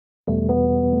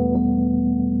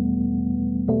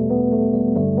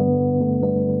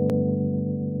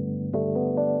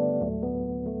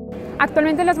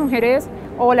Actualmente las mujeres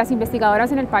o las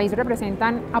investigadoras en el país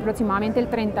representan aproximadamente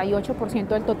el 38%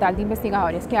 del total de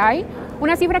investigadores que hay,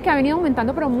 una cifra que ha venido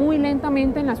aumentando pero muy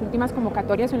lentamente en las últimas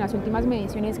convocatorias o en las últimas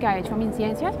mediciones que ha hecho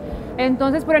MinCiencias.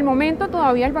 Entonces, por el momento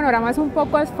todavía el panorama es un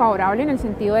poco desfavorable en el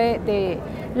sentido de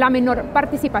la menor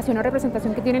participación o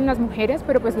representación que tienen las mujeres,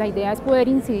 pero pues la idea es poder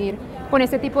incidir con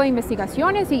este tipo de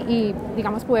investigaciones y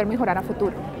digamos poder mejorar a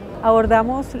futuro.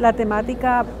 Abordamos la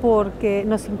temática porque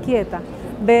nos inquieta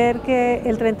ver que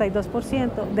el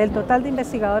 32% del total de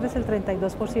investigadores, el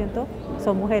 32%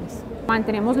 son mujeres.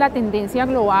 Mantenemos la tendencia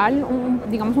global,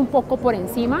 digamos un poco por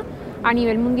encima. A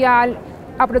nivel mundial,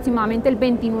 aproximadamente el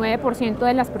 29%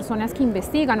 de las personas que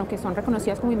investigan o que son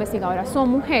reconocidas como investigadoras son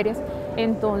mujeres.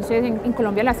 Entonces en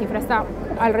Colombia la cifra está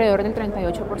alrededor del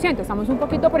 38%. Estamos un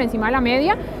poquito por encima de la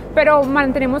media, pero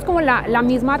mantenemos como la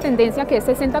misma tendencia que es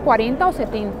 60-40 o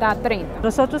 70-30.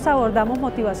 Nosotros abordamos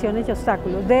motivaciones y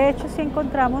obstáculos. De hecho, sí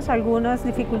encontramos algunas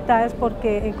dificultades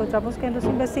porque encontramos que en los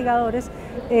investigadores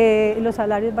los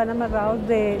salarios van amarrados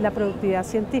de la productividad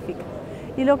científica.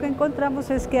 Y lo que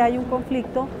encontramos es que hay un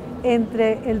conflicto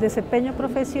entre el desempeño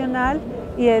profesional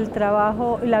y el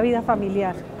trabajo, la vida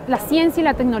familiar. La ciencia y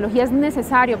la tecnología es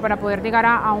necesario para poder llegar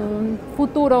a un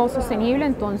futuro sostenible,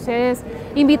 entonces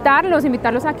invitarlos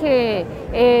a que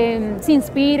se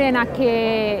inspiren, a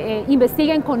que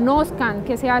investiguen, conozcan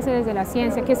qué se hace desde la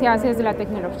ciencia, qué se hace desde la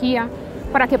tecnología,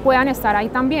 para que puedan estar ahí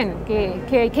también,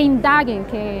 que indaguen,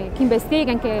 que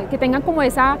investiguen, que tengan como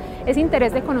ese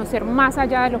interés de conocer más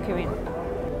allá de lo que ven.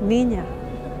 Niña,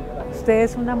 usted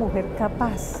es una mujer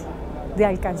capaz de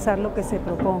alcanzar lo que se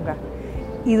proponga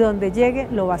y donde llegue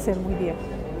lo va a hacer muy bien.